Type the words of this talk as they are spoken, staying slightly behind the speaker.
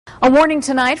A warning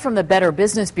tonight from the Better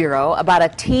Business Bureau about a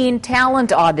teen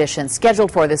talent audition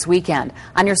scheduled for this weekend.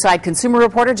 On Your Side consumer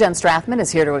reporter Jen Strathman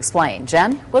is here to explain.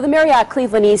 Jen? Well, the Marriott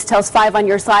Cleveland East tells 5 on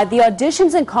Your Side the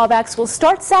auditions and callbacks will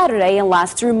start Saturday and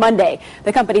last through Monday.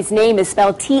 The company's name is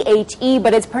spelled T-H-E,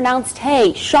 but it's pronounced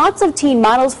Tay. Shots of teen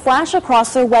models flash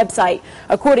across their website.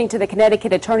 According to the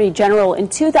Connecticut Attorney General, in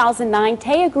 2009,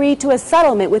 Tay agreed to a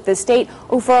settlement with the state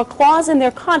over a clause in their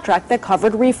contract that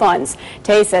covered refunds.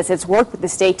 Tay says it's worked with the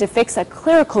state to fix a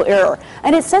clerical error,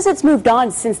 and it says it's moved on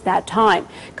since that time.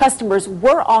 Customers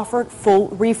were offered full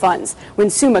refunds. When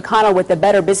Sue McConnell with the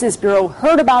Better Business Bureau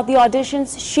heard about the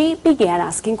auditions, she began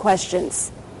asking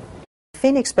questions.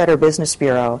 Phoenix Better Business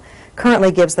Bureau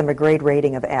currently gives them a grade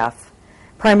rating of F,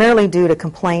 primarily due to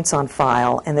complaints on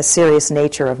file and the serious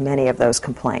nature of many of those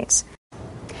complaints.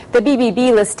 The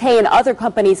BBB lists Tay and other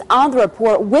companies on the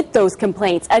report with those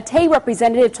complaints. A Tay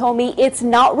representative told me it's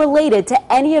not related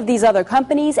to any of these other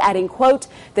companies, adding, quote,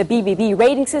 "The BBB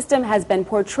rating system has been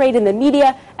portrayed in the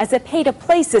media as a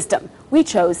pay-to-play system. We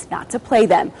chose not to play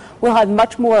them." We'll have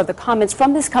much more of the comments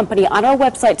from this company on our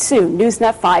website soon,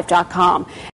 newsnet5.com.